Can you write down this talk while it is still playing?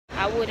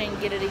wouldn't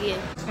get it again.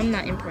 I'm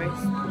not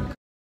impressed.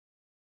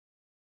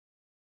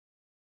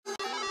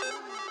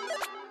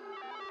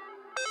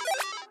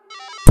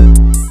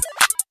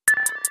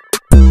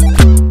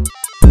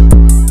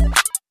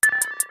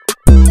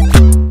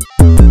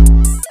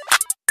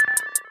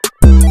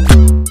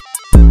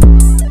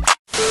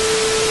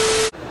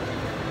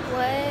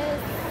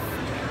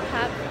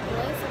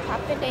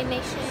 Day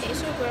Nation,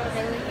 it's your girl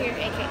Dayla here,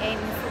 aka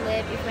Miss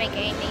Celeb. If you ain't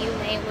getting you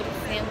ain't with a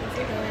fan, what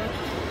you doing?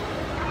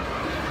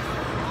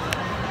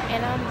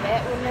 And I'm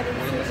back with another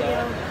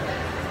video.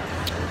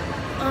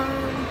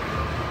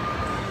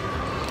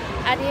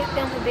 I did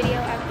film a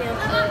video. I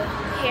filmed a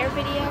hair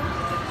video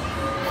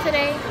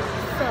today,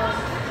 so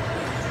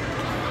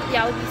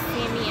y'all will be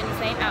seeing me in the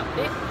same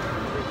outfit.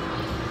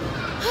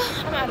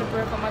 I'm out of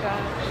breath, oh my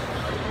god.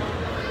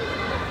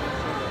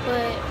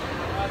 But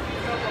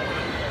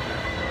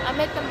I'm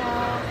at the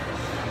mall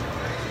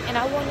and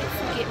I wanted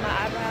to get my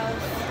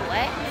eyebrows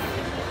flat,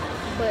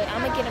 but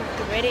I'm gonna get them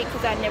threaded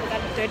because I never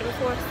got them threaded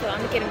before, so I'm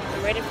gonna get them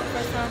threaded for the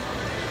first time.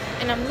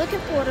 And I'm looking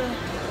for the,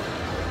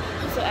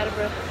 I'm so out of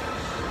breath.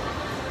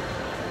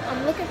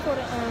 I'm looking for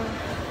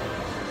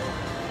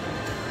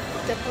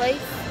the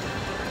place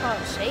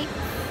called Shapes.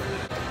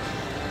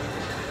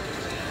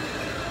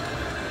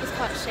 It's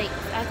called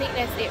Shapes. I think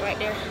that's it right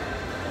there.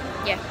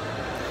 Yeah.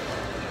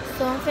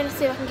 So I'm finna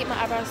see if I can get my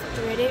eyebrows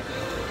threaded.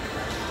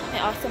 And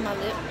also my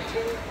lip.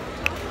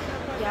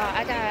 Y'all,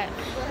 I'm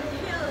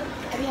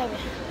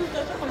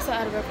so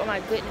out of breath, oh my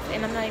goodness,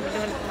 and I'm not even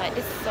doing it, like,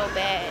 this is so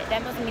bad.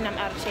 That must mean I'm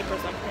out of shape or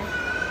something.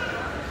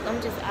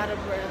 I'm just out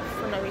of breath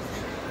for no reason.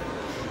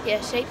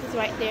 Yeah, Shapes is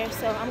right there,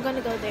 so I'm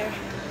gonna go there.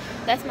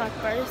 That's my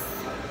first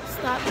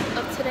stop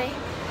of today.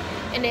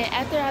 And then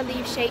after I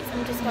leave Shapes,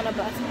 I'm just gonna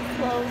buy some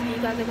clothes, and you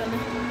guys are gonna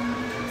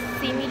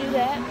see me do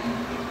that.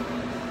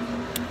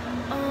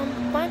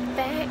 Fun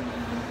fact,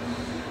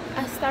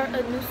 I start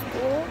a new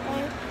school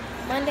on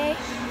Monday,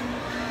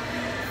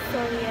 so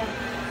yeah.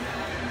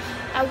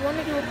 I want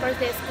to do a first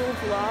day of school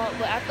vlog,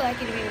 but I feel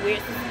like it'd be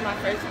weird since it's my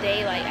first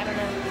day, like, I don't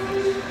know.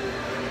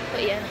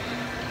 But yeah,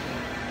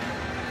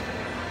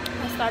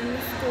 I started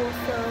new school,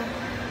 so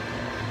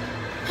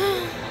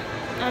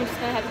I'm just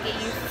gonna have to get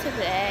used to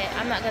that.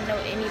 I'm not gonna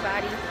know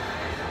anybody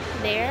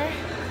there.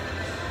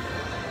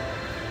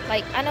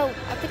 Like, I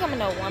think I'm gonna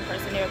know one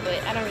person there,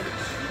 but I don't really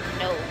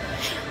know.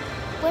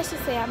 Let's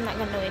just say I'm not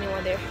gonna know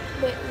anyone there.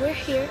 But we're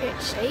here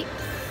at Shapes.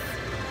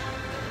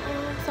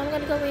 So I'm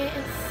gonna go in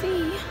and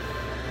see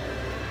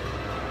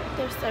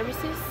their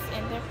services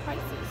and their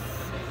prices.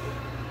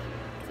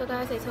 So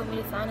guys, they told me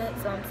to sign up,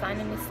 so I'm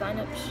signing this sign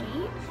up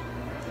sheet.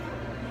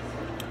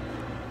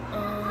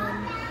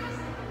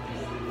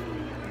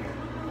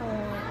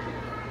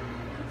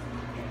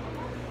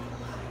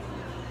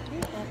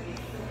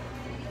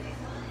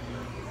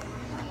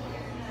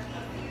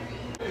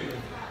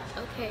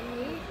 Okay,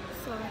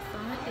 so I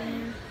signed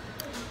in,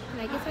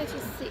 and I guess I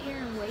just sit here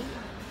and wait.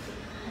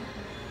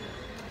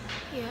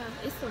 Yeah,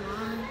 it's a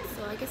line,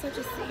 so I guess I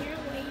just sit here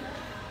and wait.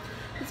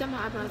 These are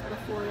my eyebrows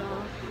before,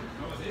 y'all.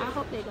 I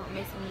hope they don't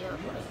mess me up,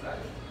 but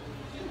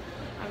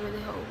I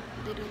really hope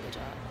they do a good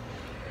job.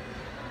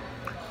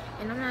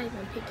 And I'm not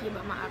even picky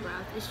about my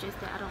eyebrows, it's just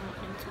that I don't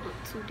want them to look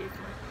too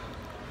different.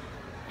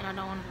 And I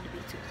don't want them to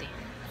be too thin,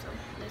 so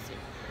that's it.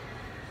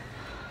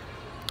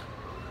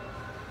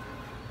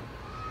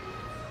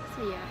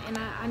 So yeah, and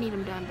I need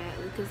them done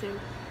badly because they're,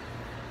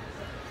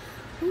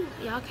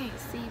 y'all can't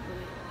see,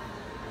 but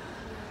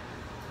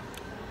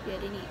yeah,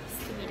 they need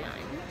to be done.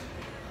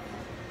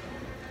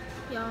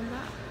 Y'all,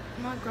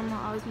 my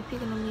grandma always be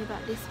picking on me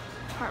about this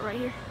part right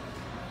here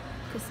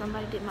because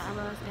somebody did my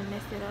eyebrows and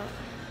messed it up.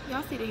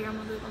 Y'all see the hair on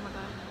my lip? Oh my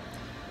god.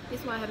 This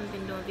is why I haven't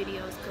been doing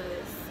videos,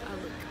 because I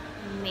look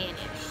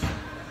mannish.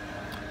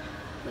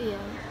 But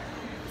yeah,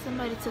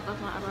 somebody took off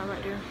my eyebrow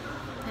right there,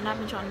 and I've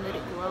been trying to let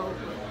it grow,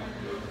 but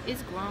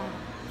it's grown,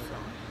 so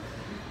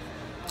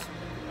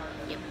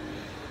yep.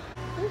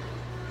 Ooh.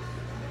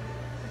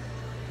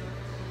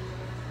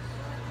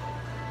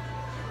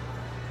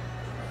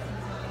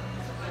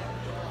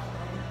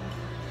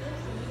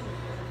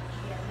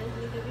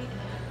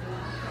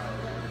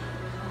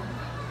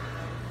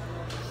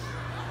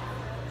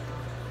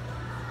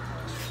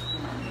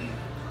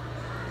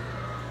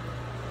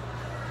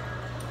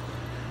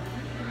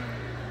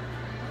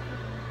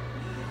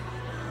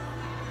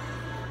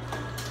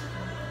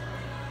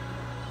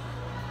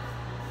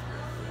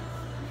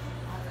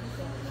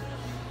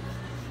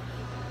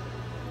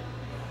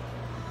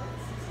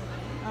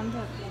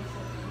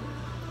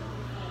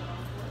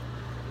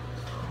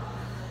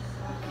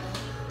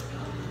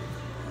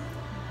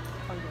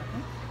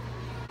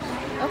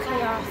 Okay,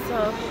 y'all, so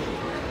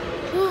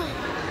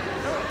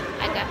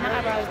I got my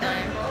eyebrows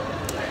done,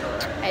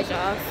 as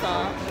y'all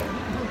saw.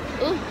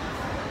 Ooh,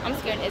 I'm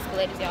scared of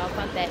escalators, y'all.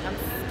 Fun fact, I'm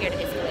scared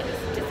of escalators,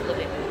 just a little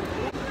bit.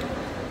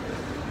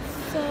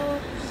 So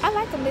I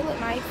like them, they look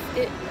nice.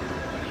 It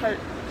hurt.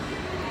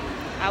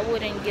 I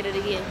wouldn't get it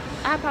again.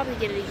 I'd probably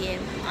get it again,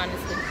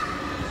 honestly,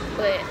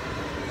 but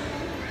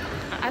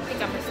I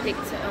think I'm gonna stick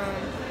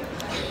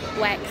to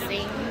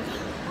waxing.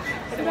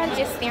 I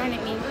Everybody just staring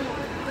at me.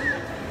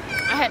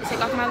 I had to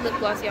take off my lip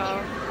gloss,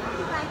 y'all.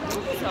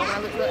 So my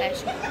lip look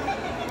ashy.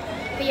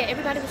 But yeah,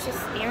 everybody was just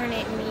staring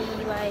at me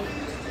like.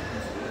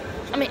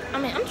 I mean,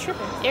 I'm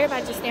tripping.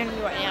 Everybody just staring at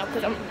me right now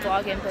because I'm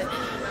vlogging, but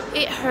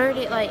it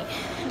hurted. Like,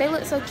 they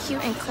look so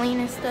cute and clean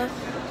and stuff.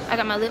 I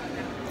got my lip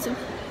too,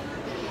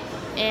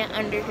 and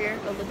under here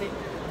a little bit,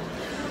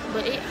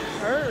 but it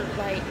hurt.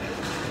 Like,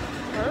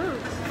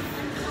 hurt.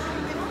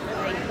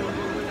 Like,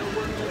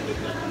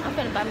 I'm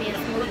gonna buy me a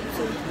smoothie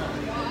too.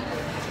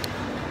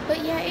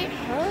 But yeah, it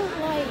hurt.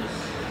 Like,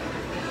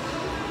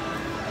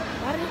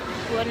 why did?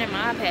 Well, never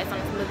mind. I passed on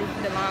the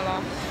smoothie, the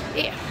long.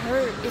 It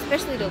hurt,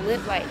 especially the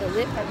lip. Like, the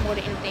lip hurt more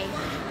than anything.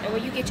 And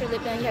when you get your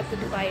lip done, you have to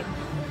do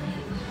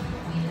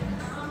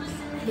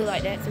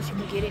like that so she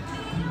can get it.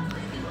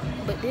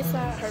 But this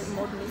side hurt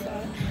more than this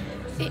side.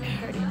 It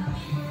hurted.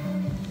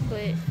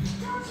 But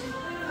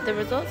the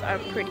results are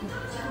pretty.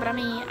 But I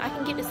mean, I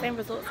can get the same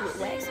results with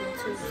waxing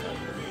too. So.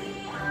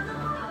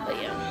 But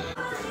yeah.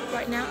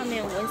 Right now I'm in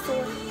ⴂ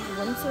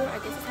I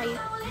guess is how you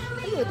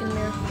look in the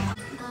mirror.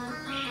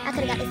 I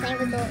could have got the same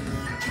result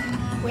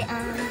with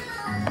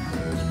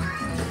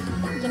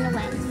getting a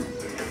wax.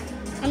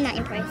 I'm not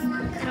impressed.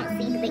 I don't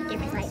see the big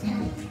difference. Like,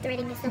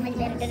 threading is so much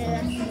better.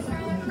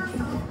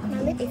 My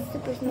lip is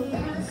super smooth.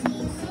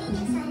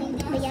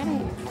 But yeah, I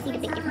don't see the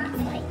big difference.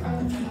 Like,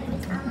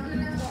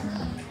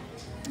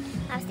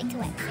 I'll stick to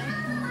waxing.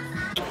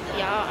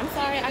 Y'all, I'm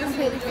sorry. I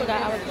completely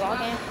forgot I was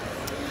vlogging.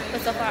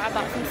 But so far I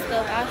bought some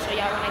stuff. I'll show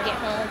y'all when I get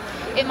home.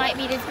 It might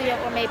be this video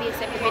or maybe a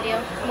separate video.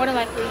 More than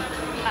likely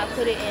I'll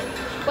put it in.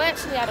 Well,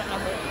 actually I don't know,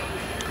 but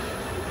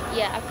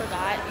yeah, I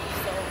forgot.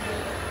 So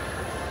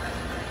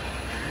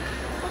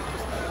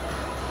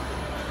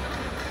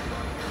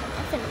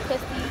I'm finna cuss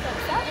these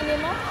folks out and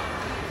then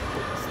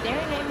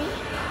staring at me.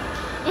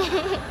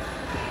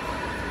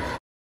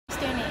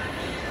 Staring at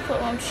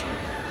ⴑᴜᴜᴜᴜ.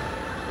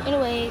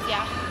 Anyways,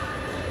 yeah.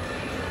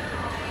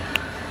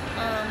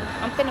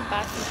 I'm finna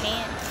buy some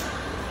pants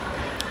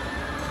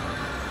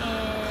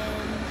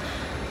and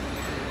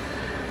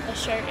a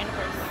shirt and a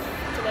purse.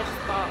 So I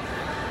just bought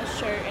a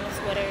shirt and a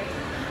sweater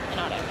and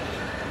all that.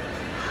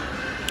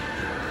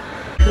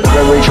 I've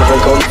been reaching for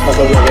gold,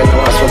 fucking with it,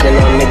 now I'm smoking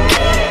on Nick.